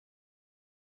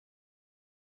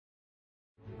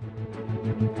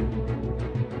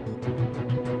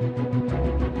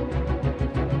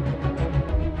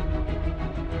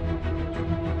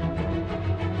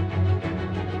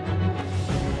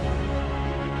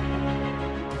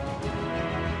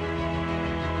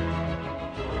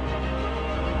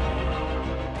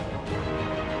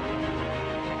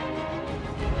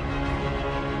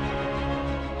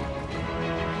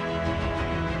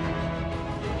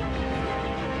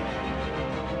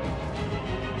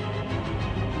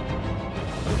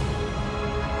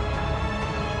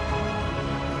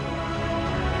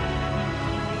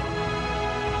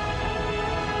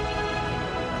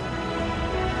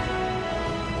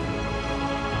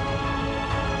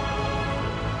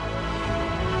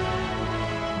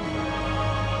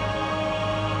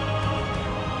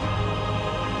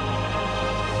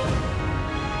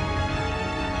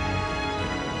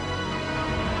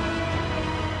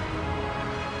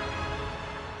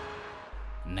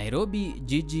Nairobi,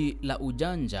 jiji la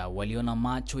ujanja, waliona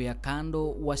macho ya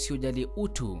kando, wasiojali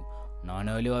utu na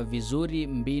wanaoelewa vizuri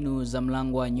mbinu za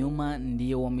mlango wa nyuma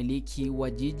ndio wamiliki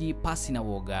wa jiji pasi na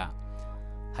woga.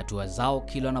 Hatua zao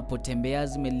kila wanapotembea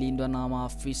zimelindwa na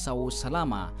maafisa wa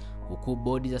usalama, huku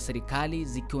bodi za serikali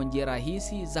zikiwa njia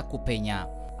rahisi za kupenya.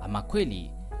 Ama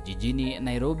kweli, jijini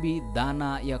Nairobi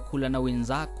dhana ya kula na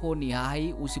wenzako ni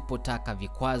hai usipotaka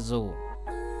vikwazo.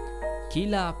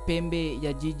 Kila pembe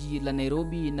ya jiji la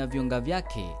Nairobi na viunga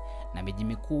vyake na miji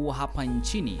mikuu hapa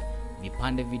nchini,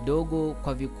 vipande vidogo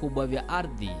kwa vikubwa vya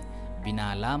ardhi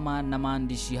vina alama na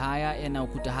maandishi haya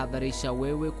yanayokutahadharisha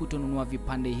wewe kutonunua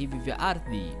vipande hivi vya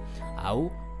ardhi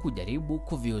au kujaribu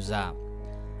kuviuza.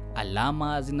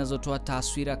 Alama zinazotoa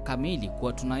taswira kamili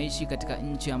kuwa tunaishi katika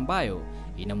nchi ambayo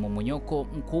ina mmomonyoko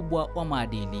mkubwa wa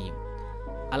maadili.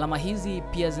 Alama hizi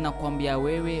pia zinakuambia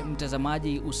wewe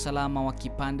mtazamaji, usalama wa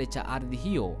kipande cha ardhi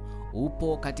hiyo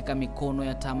upo katika mikono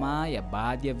ya tamaa ya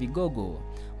baadhi ya vigogo,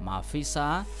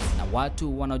 maafisa na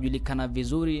watu wanaojulikana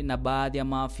vizuri na baadhi ya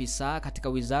maafisa katika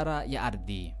wizara ya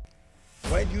ardhi.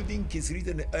 Why do you think it's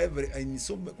written in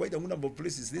quite a number of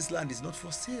places this land is not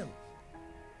for sale?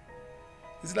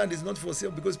 This land is not for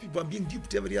sale because people are being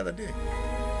duped every other day.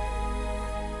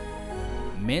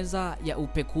 Meza ya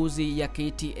upekuzi ya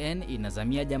KTN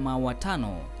inazamia jamaa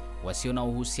watano wasio na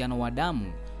uhusiano wa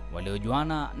damu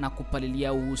waliojuana na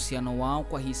kupalilia uhusiano wao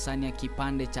kwa hisani ya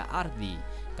kipande cha ardhi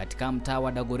katika mtaa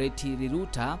wa Dagoretti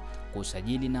Riruta kwa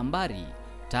usajili nambari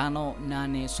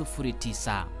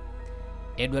 5809.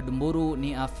 Edward Mburu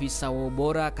ni afisa wa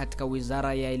ubora katika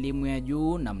wizara ya elimu ya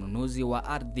juu na mnunuzi wa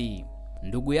ardhi.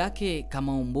 Ndugu yake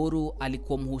kama Mburu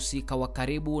alikuwa mhusika wa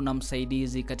karibu na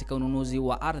msaidizi katika ununuzi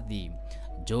wa ardhi.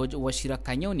 George Wachira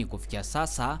Kanyoni kufikia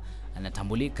sasa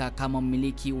anatambulika kama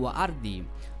mmiliki wa ardhi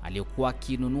aliyokuwa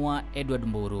akinunua Edward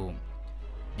Mburu.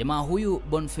 Jamaa huyu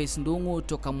Boniface Ndungu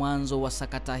toka mwanzo wa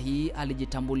sakata hii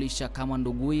alijitambulisha kama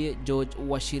nduguye George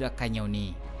Wachira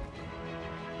Kanyoni.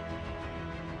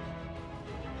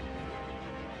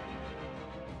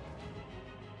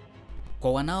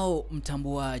 Kwa wanao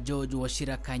mtambua George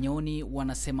Wachira Kanyoni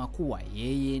wanasema kuwa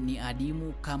yeye ni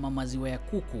adimu kama maziwa ya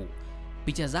kuku.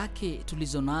 Picha zake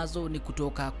tulizonazo ni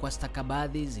kutoka kwa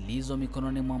stakabadhi zilizo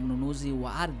mikononi mwa mnunuzi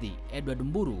wa ardhi Edward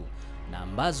Mburu na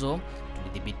ambazo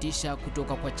tulithibitisha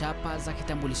kutoka kwa chapa za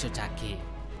kitambulisho chake.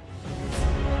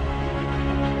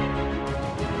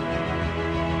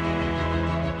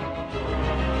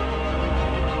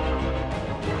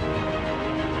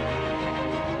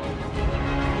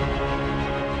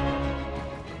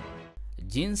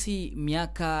 Jinsi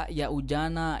miaka ya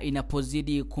ujana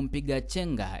inapozidi kumpiga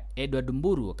chenga, Edward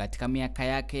Mburu katika miaka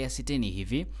yake ya 60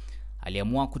 hivi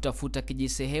aliamua kutafuta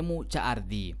kijisehemu cha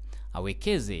ardhi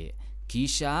awekeze,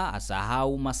 kisha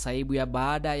asahau masaibu ya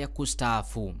baada ya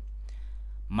kustaafu.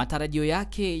 Matarajio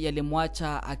yake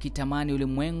yalimwacha akitamani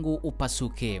ulimwengu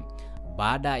upasuke.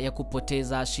 Baada ya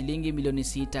kupoteza shilingi milioni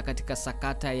 6 katika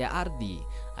sakata ya ardhi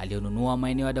alionunua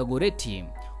maeneo ya Dagoretti,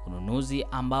 ununuzi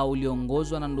ambao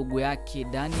uliongozwa na ndugu yake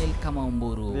Daniel kama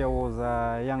Mburu. There was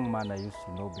a young man I used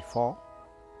to know before.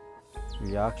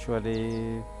 We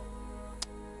actually,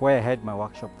 where I had my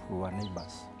workshop, we were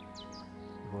neighbors.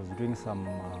 He was doing some,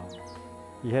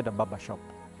 he had a barber shop,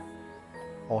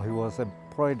 or he was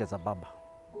employed as a barber.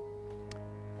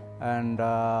 And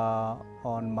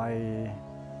on my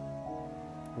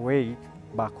way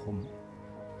back home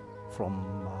from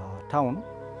town,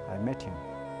 I met him.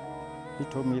 He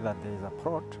told me that there is a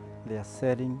plot they are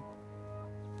selling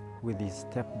with his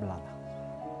stepbrother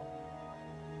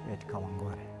at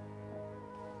Kawangware.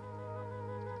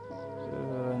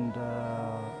 And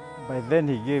by then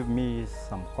he gave me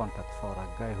some contacts for a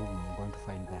guy whom I'm going to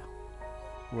find there,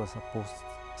 who was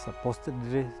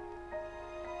supposedly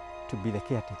to be the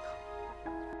caretaker.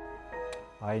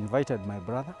 I invited my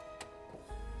brother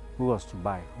who was to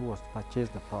purchase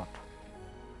the plot.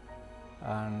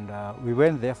 And we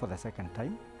went there for the second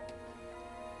time.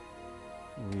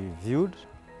 We viewed,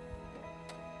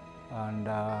 and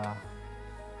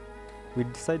we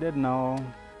decided now,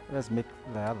 let's make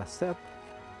the other step.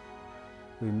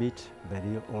 We meet the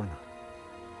real owner.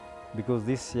 Because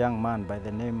this young man by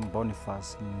the name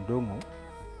Boniface Ndongo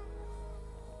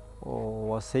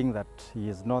was saying that he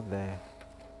is not the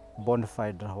bona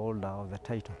fide holder of the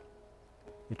title.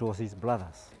 It was his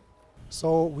brothers.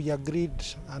 So we agreed,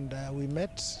 and we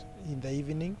met in the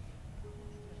evening,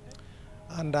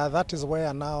 and that is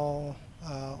where now,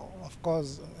 of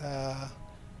course,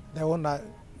 the owner,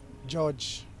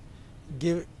 George,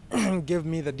 gave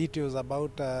me the details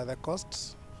about the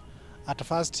costs. At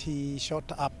first he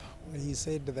shot up. He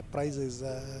said the price is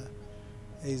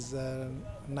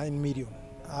 9 million.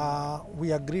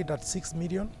 We agreed at 6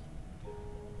 million,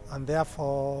 and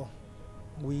therefore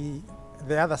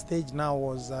the other stage now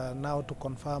was now to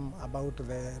confirm about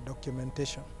the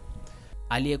documentation.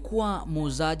 Aliyekuwa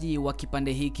muuzaji wa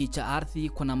kipande hiki cha ardhi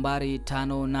kwa nambari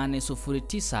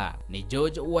 5809 ni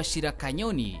George Wachira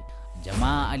Kanyoni,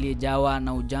 jamaa aliyejawa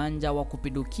na ujanja wa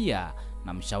kupindukia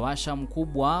na mshawasha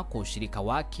mkubwa kwa ushirika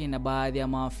wake na baadhi ya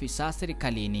maafisa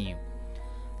serikalini.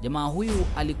 Jamaa huyu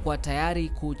alikuwa tayari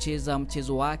kucheza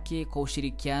mchezo wake kwa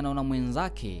ushirikiano na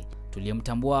mwenzake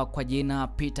tuliyemtambua kwa jina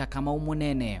Peter kama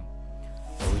Umunene.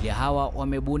 Wawili hawa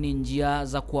wamebuni njia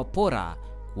za kuwapora,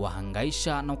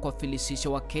 kuwahangaisha na kuwafilisisha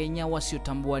Wakenya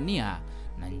wasiotambua nia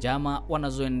na njama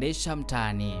wanazoendesha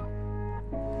mtaani.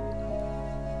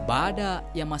 Baada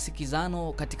ya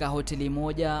masikizano katika hoteli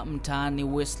moja mtaani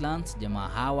Westlands, jamaa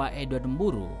hawa Edward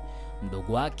Mburu,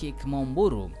 mdogo wake Kamau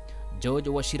Mburu, George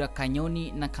Wachira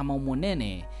Kanyoni na Kamau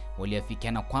Munene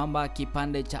waliafikiana kwamba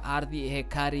kipande cha ardhi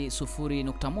hekari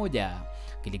 0.1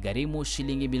 kiligharimu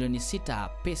shilingi milioni 6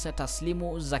 pesa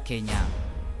taslimu za Kenya.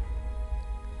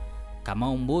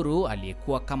 Kamau Mburu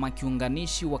aliyekuwa kama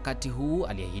kiunganishi wakati huu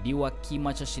aliahidiwa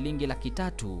kima cha shilingi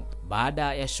 300,000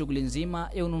 baada ya shughuli nzima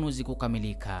ya ununuzi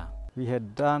kukamilika. We had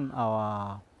done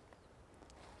our,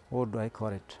 what do I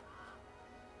call it,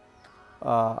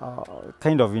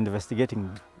 kind of investigating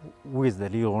who is the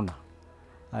real owner,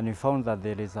 and we found that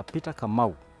there is a Peter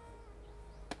Kamau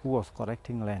who was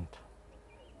collecting land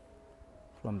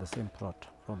from the same plot,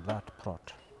 from that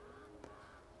plot.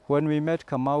 When we met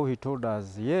Kamau, he told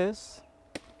us, yes,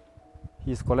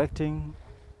 he's collecting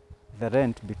the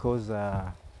rent because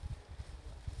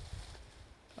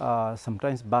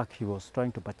sometimes back he was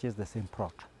trying to purchase the same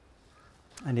plot,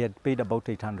 and he had paid about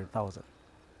 800,000.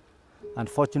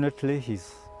 Unfortunately,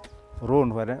 his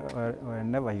loan,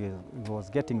 whenever he was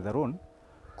getting the loan,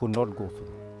 could not go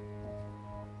through.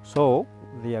 So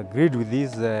they agreed with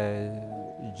this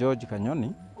George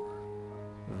Kanyoni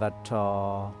that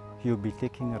he'll be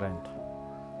taking rent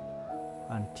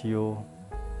until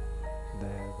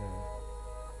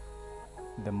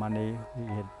the money he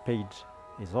had paid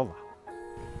is over.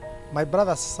 My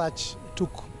brother's search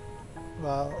took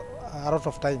a lot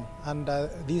of time, and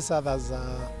these others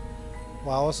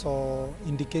were also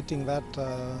indicating that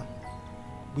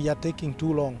we are taking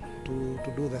too long to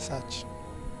do the search.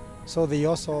 So they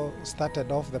also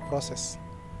started off the process.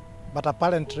 But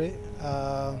apparently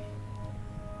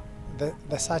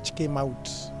the search came out,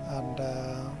 and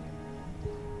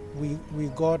we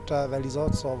got the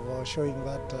results of showing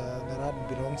that the land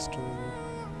belongs to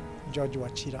George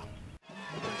Wachira.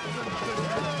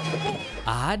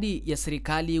 Ahadi ya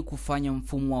serikali kufanya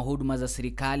mfumo wa huduma za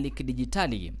serikali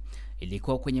kidijitali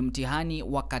ilikuwa kwenye mtihani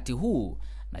wakati huu,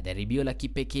 na jaribio la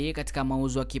kipekee katika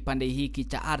mauzo ya kipande hiki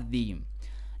cha ardhi.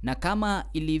 Na kama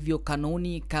ilivyo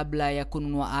kanuni kabla ya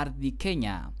kununua ardhi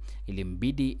Kenya,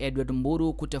 ilimbidi Edward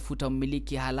Mburu kutafuta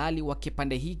mmiliki halali wa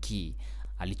kipande hiki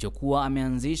alichokuwa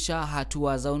ameanzisha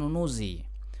hatua za ununuzi.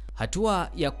 Hatua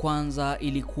ya kwanza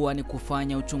ilikuwa ni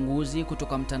kufanya uchunguzi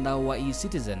kutoka mtandao wa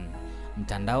eCitizen,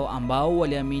 mtandao ambao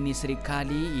waliamini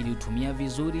serikali iliutumia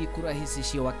vizuri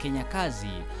kurahisishia Wakenya kazi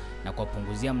na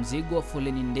kuwapunguzia mzigo wa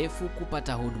foleni ndefu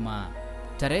kupata huduma.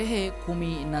 Tarehe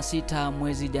 16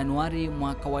 mwezi Januari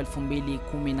mwaka wa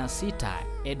 2016,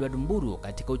 Edward Mburu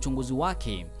katika uchunguzi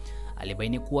wake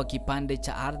alibaini kuwa kipande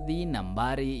cha ardhi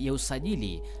nambari ya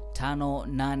usajili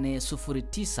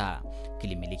 5809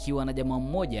 kilimilikiwa na jamaa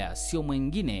mmoja, sio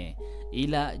mwingine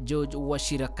ila George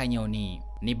Wachira Kanyoni.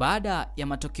 Ni baada ya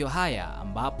matokeo haya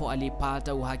ambapo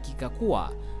alipata uhakika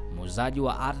kuwa muuzaji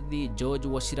wa ardhi George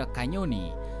Wachira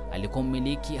Kanyoni alikuwa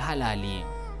mmiliki halali.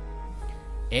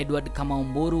 Edward Kamau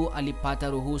Mburu alipata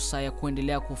ruhusa ya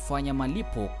kuendelea kufanya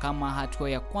malipo kama hatua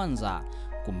ya kwanza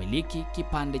kumiliki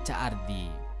kipande cha ardhi.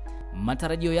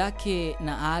 Matarajio yake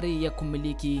na ari ya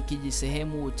kumiliki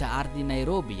kijisehemu cha ardhi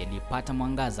Nairobi yalipata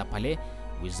mwangaza pale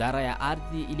Wizara ya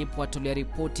Ardhi ilipowatolea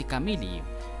ripoti kamili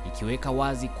ikiweka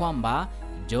wazi kwamba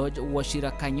George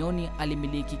Wachira Kanyoni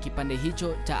alimiliki kipande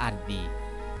hicho cha ardhi.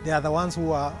 They are the ones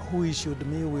who issued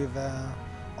me with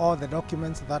all the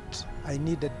documents that I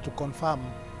needed to confirm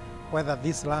whether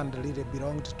this land really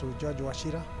belonged to George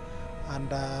Wachira.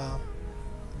 And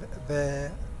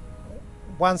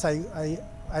once I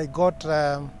got,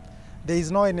 there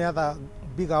is no any other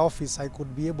bigger office I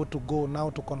could be able to go now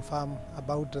to confirm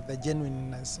about the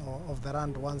genuineness of the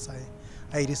land. Once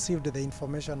I received the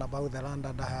information about the land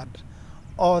and I had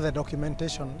all the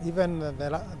documentation, even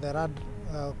the land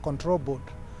control board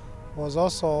was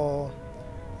also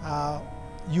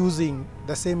using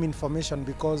the same information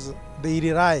because they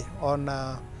rely on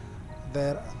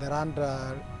the land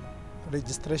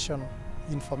registration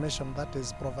information that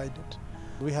is provided.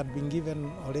 We had been given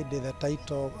already the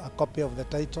title, a copy of the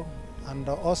title, and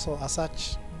also a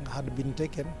search had been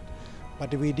taken,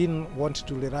 but we didn't want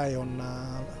to rely on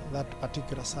that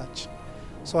particular search.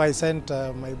 So I sent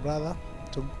my brother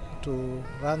to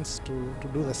Rance to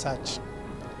do the search.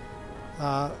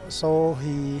 So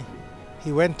he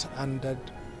went and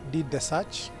did the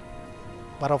search,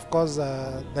 but of course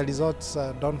the results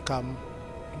don't come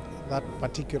that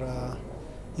particular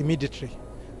immediately.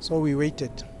 So we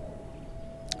waited.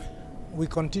 We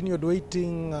continued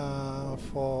waiting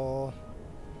for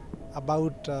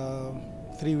about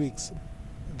 3 weeks.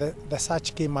 The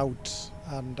search came out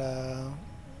and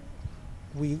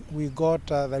we got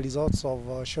the results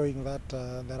of showing that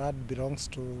the land belongs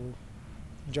to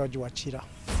George Wachira.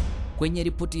 Kwenye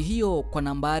ripoti hiyo kwa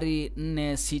nambari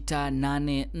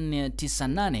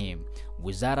 468498,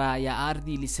 Wizara ya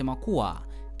Ardhi ilisema kuwa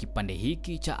kipande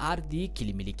hiki cha ardhi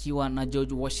kilimilikiwa na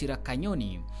George Wachira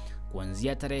Kanyoni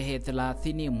kuanzia tarehe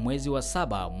 30 mwezi wa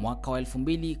 7 mwaka wa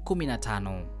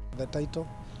 2015. The title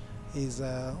is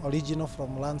original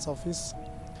from Lands Office.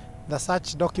 The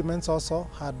search documents also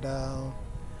had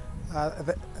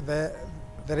the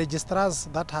registrars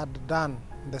that had done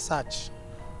the search.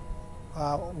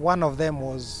 One of them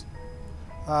was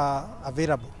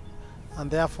available,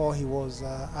 and therefore he was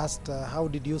asked, how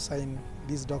did you sign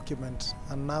this document?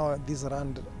 And now this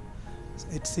land,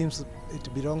 it seems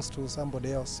it belongs to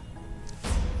somebody else.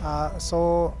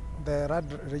 So the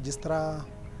land registrar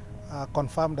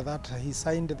confirmed that he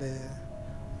signed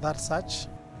that search.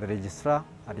 The registrar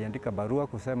aliandika barua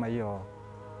kusema hiyo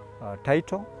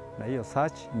title na hiyo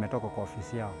search imetoka kwa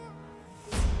ofisi yao.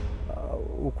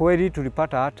 Ukweli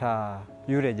tulipata hata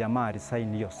yule jamaa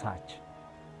alisign hiyo search.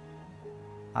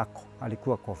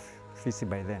 Alikuwa kwa ofisi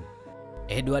by then.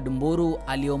 Edward Mburu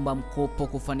aliomba mkopo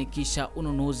kufanikisha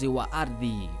ununuzi wa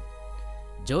ardhi.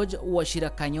 George Wachira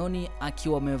Kanyoni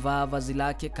akiwa amevaa vazi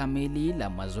lake kamili la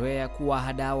mazoea ya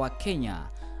kuwahadaa wa Kenya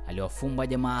aliwafumba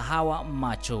jamaa hawa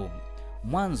macho.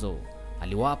 Mwanzo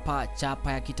aliwapa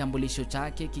chapa ya kitambulisho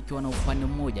chake kikiwa na upande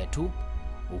mmoja tu.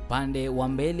 Upande wa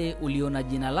mbele uliona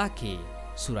jina lake,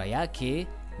 sura yake,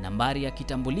 nambari ya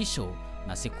kitambulisho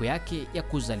na siku yake ya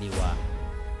kuzaliwa.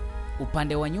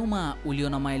 Upande wa nyuma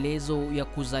uliona maelezo ya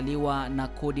kuzaliwa na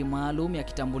kodi maalum ya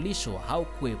kitambulisho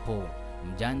haukuwepo.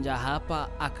 Mjanja hapa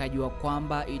akajua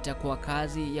kwamba itakuwa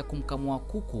kazi ya kumkamua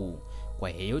kuku kwa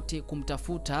yeyote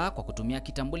kumtafuta kwa kutumia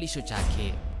kitambulisho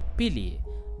chake. Pili,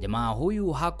 jamaa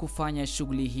huyu hakufanya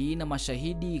shughuli hii na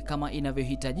mashahidi kama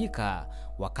inavyohitajika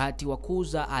wakati wa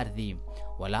kuuza ardhi,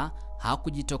 wala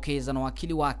hakujitokeza na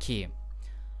wakili wake.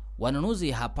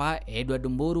 Wanunuzi hapa Edward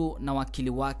Mburu na wakili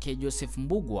wake Joseph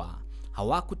Mbugwa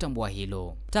hawakutambua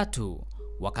hilo. Tatu,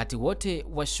 wakati wote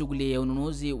wa shughuli ya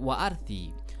ununuzi wa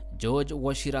ardhi, George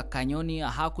Wachira Kanyoni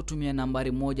hakutumia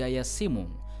nambari moja ya simu.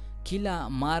 Kila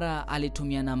mara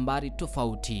alitumia nambari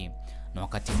tofauti, na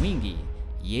wakati mwingi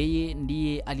yeye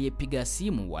ndiye aliyepiga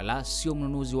simu wala sio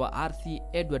mnunuzi wa ardhi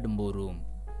Edward Mburu.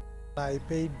 I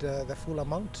paid the full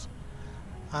amount,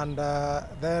 and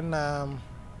then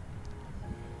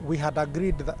we had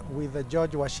agreed with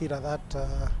George Wachira that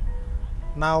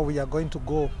now we are going to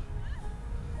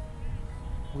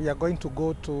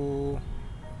go to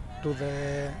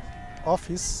the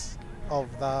office of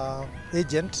the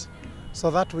agent so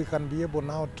that we can be able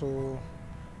now to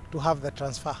have the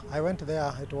transfer. I went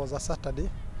there, it was a Saturday,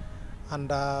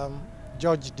 and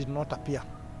George did not appear.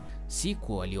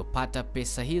 Siku aliyopata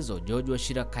pesa hizo, George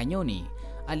Wachira Kanyoni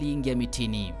aliingia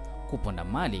mitini, kuponda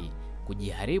mali,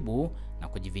 kujiharibu na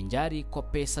kujivinjari kwa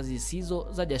pesa zisizo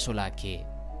za jasho lake.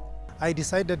 I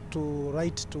decided to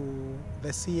write to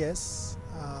the CS,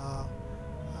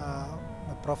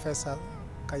 Professor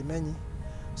Kaimenyi,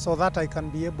 so that I can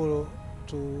be able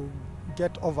to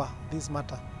get over this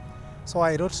matter. So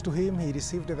I wrote to him, he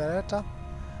received the letter,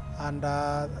 and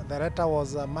the letter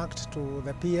was marked to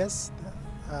the PS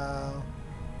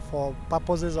for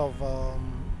purposes of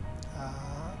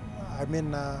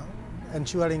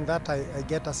ensuring that I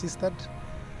get assisted.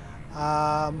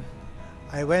 I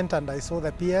went and I saw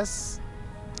the PS.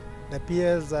 The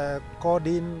PS called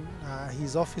in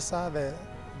his officer,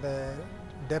 the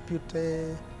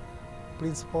deputy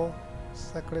principal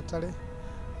secretary,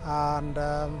 and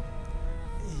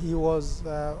he was,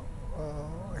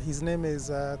 his name is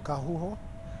Kahuho,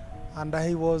 and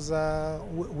he was,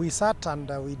 we sat and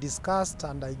we discussed,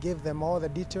 and I gave them all the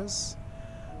details,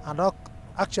 and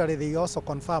actually they also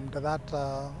confirmed that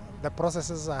the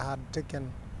processes I had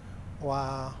taken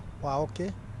were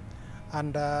okay,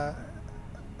 and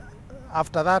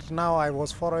after that now I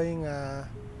was following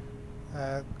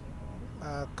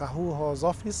Kahuho's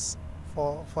office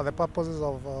for the purposes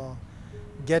of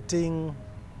getting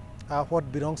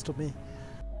what belongs to me.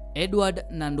 Edward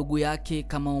na ndugu yake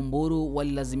kama Mburu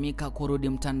walilazimika kurudi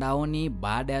mtandaoni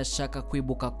baada ya shaka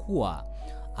kuibuka kuwa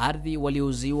ardhi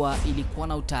waliouziwa ilikuwa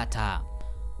na utata.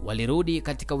 Walirudi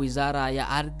katika wizara ya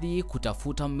ardhi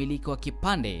kutafuta mmiliki wa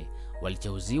kipande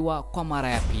walichouziwa kwa mara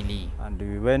ya pili. And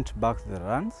we went back to the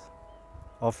lands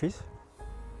office,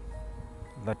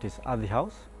 that is Ardhi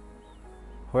House,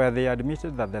 where they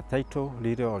admitted that the title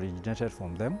really originated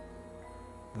from them,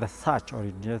 the search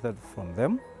originated from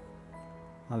them,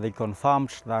 and they confirmed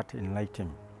that in writing,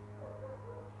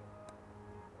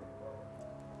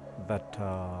 that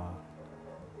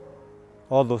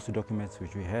all those documents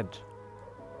which we had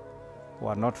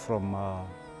were not from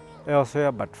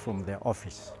elsewhere but from their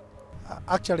office.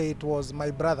 Actually, it was my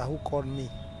brother who called me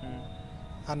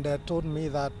and told me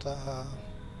that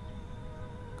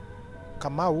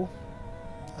Kamau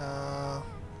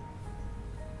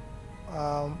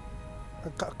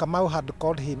had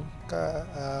called him,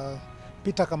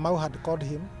 Peter Kamau had called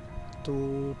him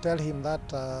to tell him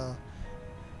that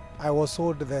I was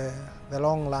sold the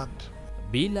long land.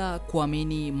 Bila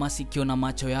kuamini masikio na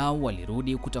macho yao,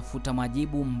 walirudi kutafuta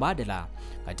majibu mbadala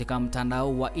katika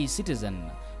mtandao wa eCitizen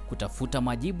kutafuta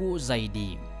majibu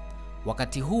zaidi.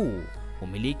 Wakati huu,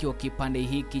 umiliki wa kipande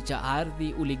hiki cha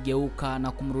ardhi uligeuka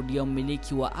na kumrudia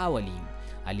mmiliki wa awali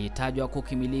aliyetajwa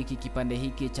kukimiliki kipande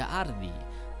hiki cha ardhi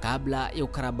kabla ya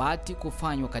ukarabati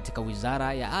kufanywa katika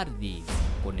wizara ya ardhi,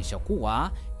 kuonesha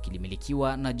kuwa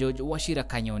kilimilikiwa na George Wachira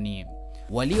Kanyoni.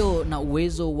 Walio na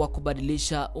uwezo wa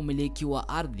kubadilisha umiliki wa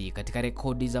ardhi katika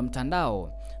rekodi za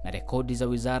mtandao na rekodi za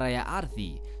wizara ya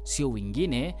ardhi sio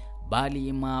wengine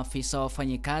bali maafisa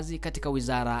wafanyikazi katika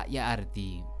wizara ya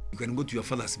ardhi. You can go to your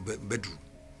father's bedroom,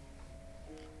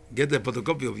 get a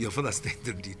photocopy of your father's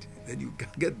title deed, then you can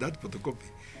get that photocopy.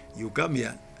 You come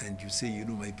here and you say, you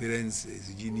know, my parents,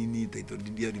 Zijinini, title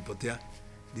deed, reporter,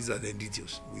 these are the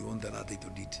details. We want that title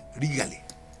deed. Legally,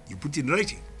 you put in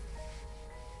writing.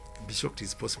 Be shocked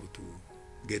it's possible to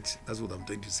get, that's what I'm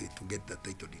trying to say, to get that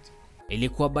title deed.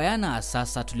 Ilikuwa bayana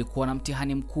sasa tulikuwa na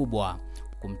mtihani mkubwa,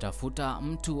 kumtafuta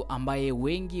mtu ambaye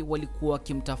wengi walikuwa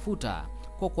kimtafuta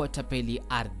kwa kuwatapeli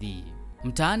ardhi.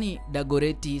 Mtaani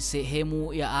Dagoreti,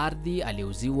 sehemu ya ardhi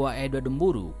aliuziwa Edward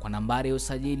Mburu kwa nambari ya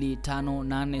usajili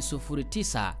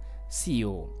 5809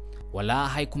 sio, wala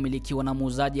haikumilikiwa na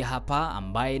muuzaji hapa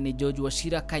ambaye ni George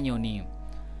Wachira Kanyoni.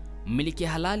 Mmiliki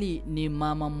halali ni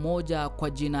mama mmoja kwa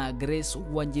jina Grace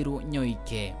Wanjiru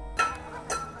Nyoike.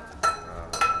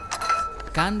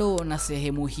 Kando na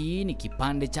sehemu hii ni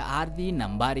kipande cha ardhi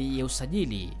nambari ya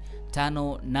usajili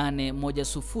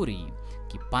 5810,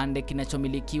 kipande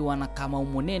kinachomilikiwa na Kamau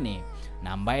Munene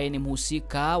na ambaye ni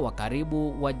mhusika wa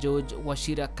karibu wa George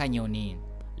Wachira Kanyoni.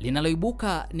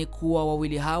 Linaloibuka ni kuwa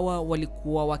wawili hawa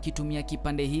walikuwa wakitumia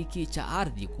kipande hiki cha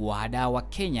ardhi kuwahadaa wa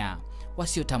Kenya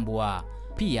wasiotambua.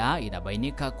 Pia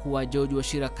inabainika kuwa George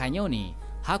Wachira Kanyoni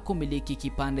hakumiliki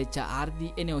kipande cha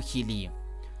ardhi eneo hili.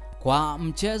 Kwa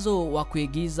mchezo wa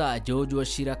kuigiza, George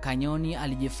Wachira Kanyoni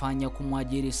alijifanya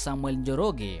kumwajiri Samuel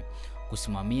Njoroge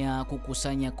kusimamia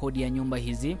kukusanya kodi ya nyumba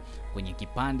hizi kwenye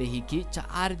kipande hiki cha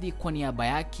ardhi kwa niaba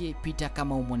yake Peter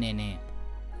Kamau Munene.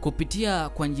 Kupitia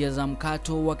kwa njia za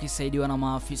mkato wakisaidiwa na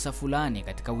maafisa fulani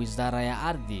katika wizara ya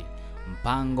ardhi,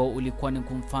 mpango ulikuwa ni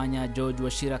kumfanya George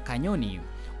Wachira Kanyoni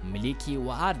mmiliki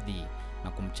wa ardhi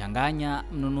na kumchanganya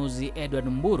mnunuzi Edward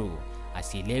Mburu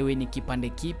asielewe ni kipande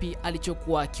kipi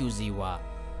alichokuwa akiuziwa.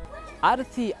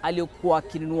 Ardhi aliyokuwa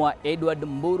akinunua Edward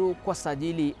Mburu kwa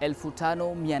sajili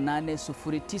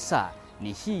 5809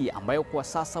 ni hii ambayo kwa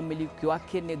sasa mmiliki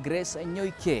wake ni Grace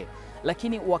Nyoike,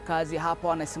 lakini wakazi hapa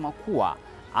wanasema kuwa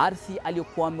ardhi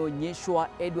aliyokuwa ameonyeshwa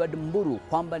Edward Mburu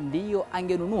kwamba ndiyo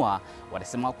angenunua,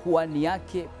 wanasema kuwa ni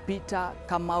yake Peter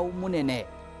Kamau Munene.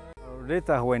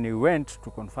 later when he went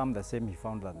to confirm the same, he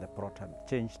found that the plot had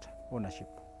changed ownership.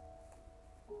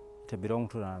 It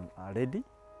belonged to a lady.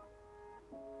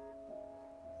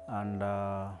 And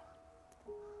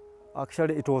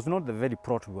actually, it was not the very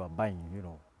plot we were buying, you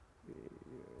know.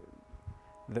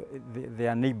 They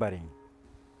are neighboring.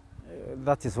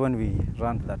 That is when we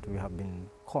learned that we have been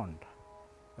conned,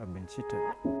 we have been cheated.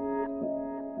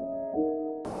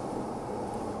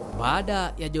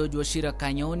 Baada ya George Wachira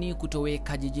Kanyoni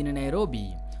kutoweka jijini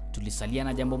Nairobi, tulisalia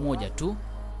na jambo moja tu,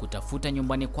 kutafuta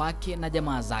nyumbani kwake na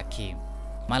jamaa zake.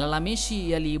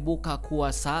 Malalamishi yaliibuka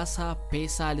kuwa sasa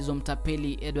pesa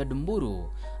alizomtapeli Edward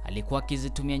Mburu alikuwa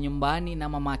akizitumia nyumbani na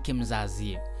mamake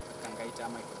mzazi.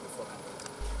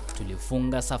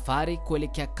 Tulifunga safari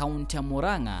kuelekea kaunti ya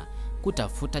Murang'a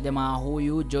kutafuta jamaa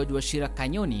huyu George Wachira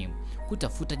Kanyoni,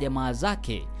 kutafuta jamaa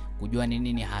zake, kujua ni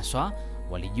nini haswa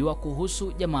walijua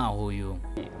kuhusu jamaa huyu.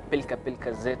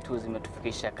 Pilka zetu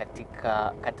zimetufikisha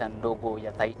katika kata ndogo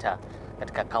ya Thaita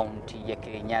katika kaunti ya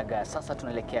Kirinyaga. Sasa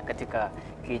tunaelekea katika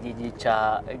kijiji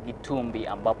cha Gitumbi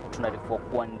ambapo tunaripua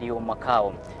kuwa ndio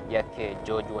makao yake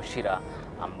George Wachira,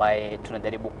 ambaye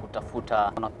tunajaribu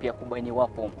kutafuta na pia kubaini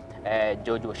wapo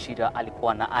George Wachira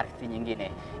alikuwa na ardhi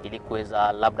nyingine ili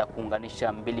kuweza labda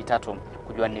kuunganisha mbili tatu,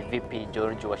 kujua ni vipi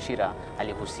George Wachira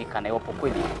alihusika na iwapo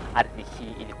kweli ardhi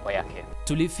hii ilikuwa yake.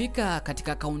 Tulifika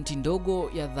katika kaunti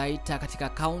ndogo ya Thaita katika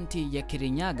kaunti ya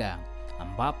Kirinyaga,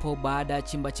 ambapo baada ya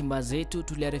chimba zetu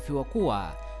tuliarifiwa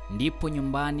kuwa ndipo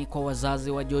nyumbani kwa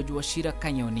wazazi wa George Wachira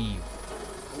Kanyoni.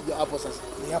 Hapo sasa.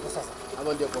 Ni hapo sasa.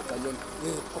 Hapo ndio kwa Kanyoni.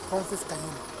 Kwa Francis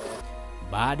Kanyoni.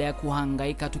 Baada ya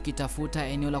kuhangaika tukitafuta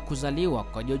eneo la kuzaliwa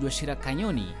kwa George Wachira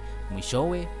Kanyoni,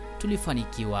 mwishowe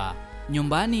tulifanikiwa.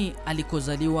 Nyumbani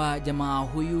alikozaliwa jamaa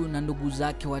huyu na ndugu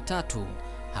zake watatu,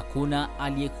 hakuna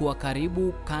aliyekuwa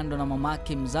karibu kando na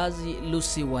mamake mzazi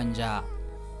Lucy Wanja.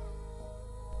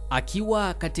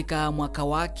 Akiwa katika mwaka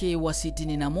wake wa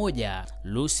 61,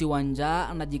 Lucy Wanja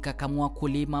anajikakamua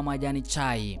kulima majani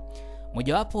chai.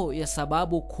 Mojawapo ya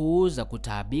sababu kuuza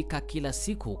kutaabika kila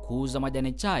siku kuuza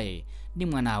majani chai ni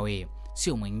mwanawe,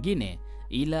 sio mwingine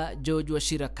ila George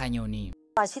Wachira Kanyoni.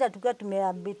 Wachira tukiwa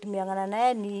tumeangana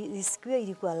naye ni siku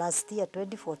ilikuwa last year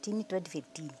 2014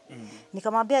 2015.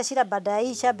 Nikamwambia Wachira baada ya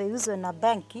hii shamba iuzwe na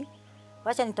banki,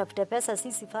 wacha nitafute pesa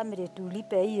sisi family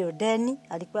tulipe hiyo deni.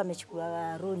 Alikuwa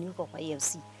amechukua loan huko kwa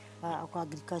EFC kwa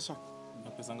agriculture.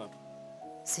 Na pesa ngapi?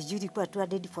 Sijui ilikuwa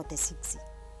 246.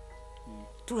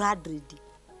 200.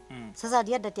 Sasa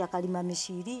alienda akalima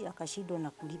mishiri akashindwa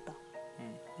na kulipa.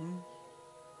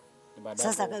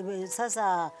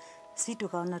 Sasa sisi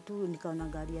tukaona tu, nikaona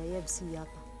gari ya EFC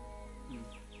hapa.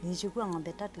 Nilichukua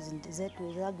ng'ombe 3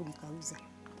 zetu zangu nikauza.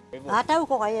 Hata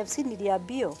huko kwa EFC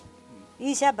niliambia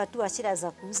hii shamba tu Wachira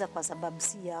za kuuza kwa sababu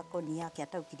si yako, ni yake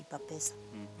hata ukilipa pesa.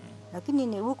 Lakini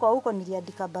ni huko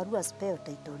niliandika barua spare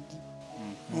title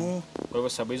deed. Kwa hivyo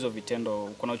sababu hizo vitendo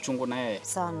kuna uchungu na yeye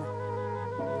sana.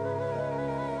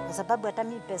 Kwa sababu hata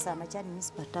mimi pesa majani mimi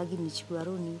sipatagi, nichukua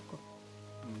loan huko.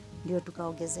 Ndio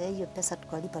tukaongezea hiyo pesa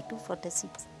tukalipa 246.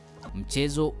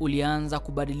 Mchezo ulianza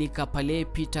kubadilika pale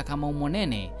Peter kama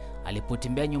Umonene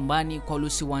alipotembea nyumbani kwa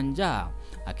Lucy Wanja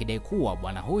akidai kuwa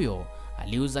bwana huyo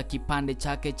aliuza kipande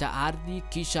chake cha ardhi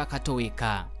kisha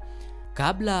akatoweka.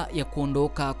 Kabla ya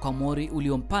kuondoka kwa mori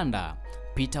uliompanda,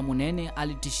 Peter Munene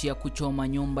alitishia kuchoma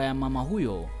nyumba ya mama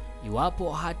huyo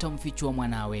iwapo hata mfichua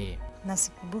mwanawe. Na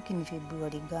sikumbuki ni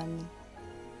Februari gani.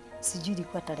 Sijui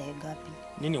ilikuwa tarehe ngapi.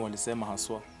 Nini walisema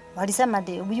haswa? Walisema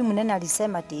huyu Munene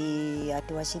alisema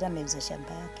ati Wachira ameuza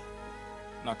shamba yake.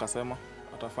 Na akasema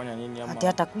atafanya nini ama? Ati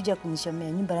atakuja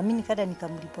kunishomea nyumba, na mimi nikaenda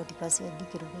nikamripoti kwa CID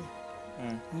Kirugea.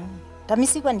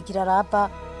 Tamisikuwa nikilala hapa.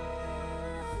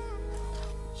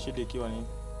 Shida ikiwa nini?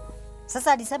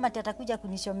 Sasa alisema ati atakuja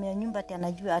kunishomea nyumba, ati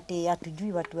anajua ati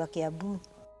hatujui watu wa Kiambu.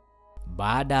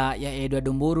 Baada ya Edward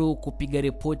Mburu kupiga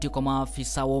ripoti kwa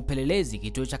maafisa wa upelelezi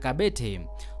kituo cha Kabete,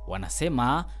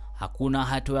 wanasema hakuna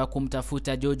hatua ya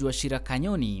kumtafuta George Wachira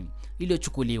Kanyoni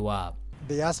iliyochukuliwa.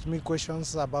 They asked me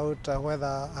questions about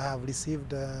whether I have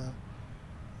received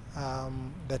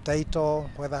the title,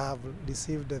 whether I have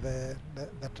received the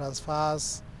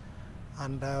transfers,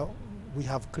 and we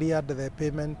have cleared the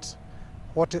payment.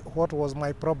 What was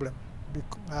my problem?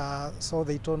 So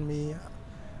they told me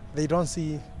they don't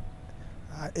see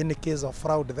any case of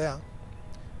fraud there.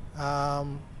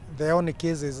 The only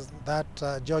case is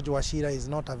that George Wachira is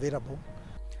not available.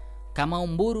 Kama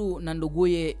Mburu na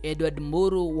nduguye Edward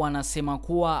Mburu wanasema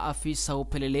kuwa afisa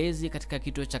upelelezi katika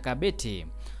kituo cha Kabete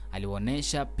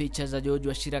alionyesha picha za George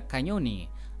Wachira Kanyoni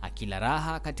akila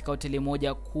raha katika hoteli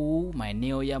moja kuu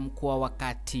maeneo ya mkoa wa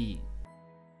Kati.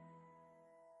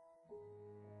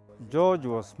 George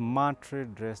was smartly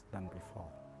dressed than before,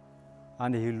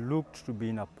 and he looked to be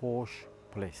in a posh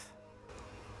place.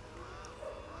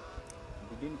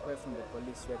 You didn't hear from the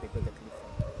police where they got the clip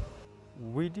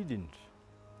from? We didn't,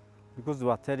 because they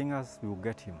were telling us we will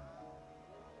get him.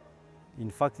 In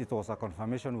fact, it was a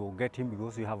confirmation we will get him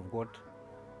because we have got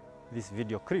this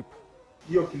video clip.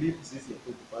 Your clip is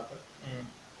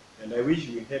and I wish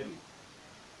we had it.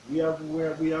 We have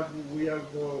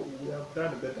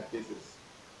done better cases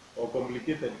or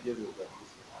complicated cases like this.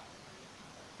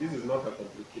 This is not a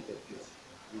complicated case.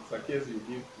 It's a case you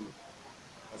give to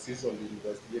a seasoned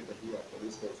investigator here, for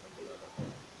instance.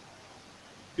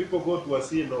 People go to a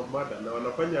scene of murder, na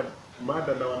wanafanya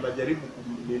murder na wanajaribu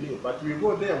kumnini, but we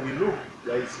go there, we look,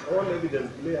 there is all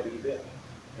evidence clearly there.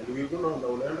 And we go na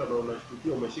unaenda na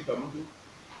unashtukia umeshika mtu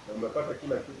na umepata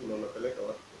kila kitu na unapeleka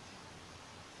watu.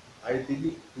 I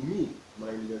believe, to me, my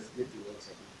investigating works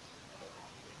are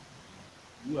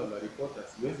you as a reporter,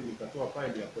 siwezi nikatoa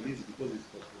file ya police because it's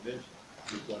confidential.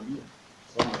 Nikwambia,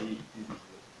 soma hii, this is what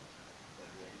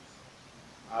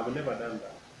I've never done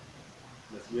that.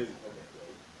 Na siwezi kama kwa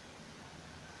hii.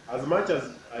 As much as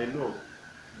I know,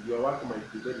 your work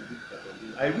might be very difficult on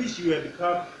you. I wish you had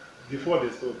come before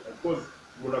the story. Of course,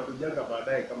 mnakujanga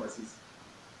baadaye kama sisi.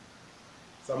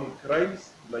 Some crimes,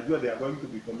 najua they are going to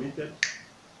be committed.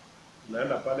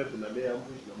 Tunaenda pale tunalea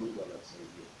ambush na Mungu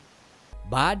anatusaidia.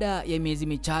 Baada ya miezi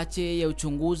michache ya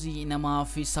uchunguzi na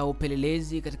maafisa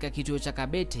upelelezi katika kituo cha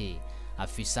Kabete,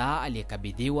 afisa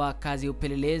aliyekabidhiwa kazi ya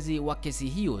upelelezi wa kesi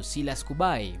hiyo Silas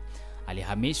Kubai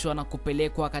alihamishwa na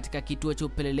kupelekwa katika kituo cha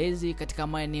upelelezi katika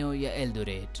maeneo ya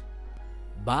Eldoret.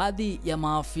 Baadhi ya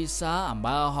maafisa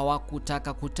ambao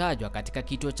hawakutaka kutajwa katika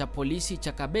kituo cha polisi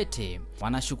cha Kabete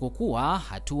wanashuku kuwa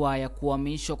hatua ya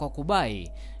kuhamishwa kwa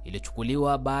Kubai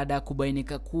ilichukuliwa baada ya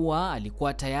kubainika kuwa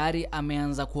alikuwa tayari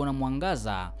ameanza kuona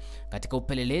mwangaza katika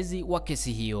upelelezi wa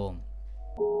kesi hiyo.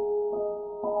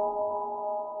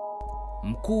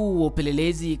 Mkuu wa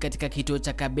upelelezi katika kituo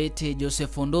cha Kabete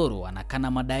Joseph Ondoro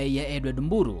anakana madai ya Edward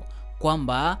Mburu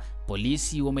kwamba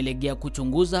polisi wamelegea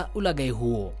kuchunguza ulaghai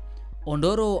huo.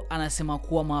 Ondoro anasema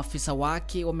kuwa maafisa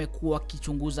wake wamekuwa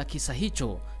wakichunguza kisa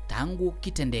hicho tangu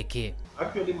kitendeke.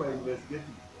 Actually, my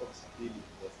investigative officer did it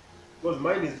because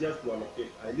mine is just to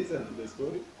allocate. I listen to the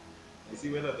story, I see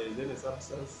whether there is any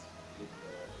substance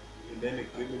in any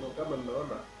criminal. Kama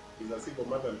naona is a simple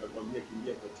matter, nitakwambia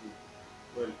kimbia kwa team.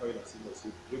 Well, find a simple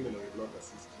suit. Criminal will not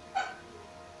assist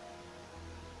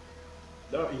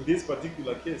you. Now, in this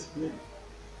particular case, in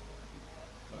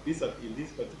this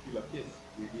particular case,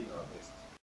 we did our best.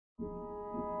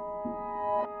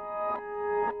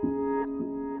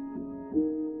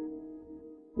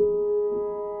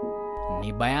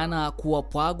 Ni bayana kuwa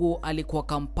Pwagu alikuwa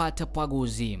kampata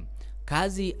Pwaguzi.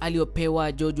 Kazi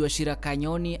aliyopewa George Wachira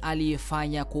Kanyoni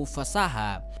alifanya kwa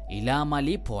ufasaha, ila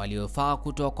malipo aliyofaa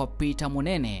kutoka kwa Peter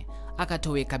Munene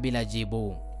akatoweka bila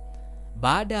jibu.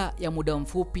 Baada ya muda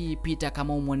mfupi, Peter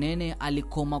kama Munene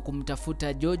alikoma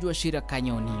kumtafuta George Wachira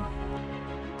Kanyoni.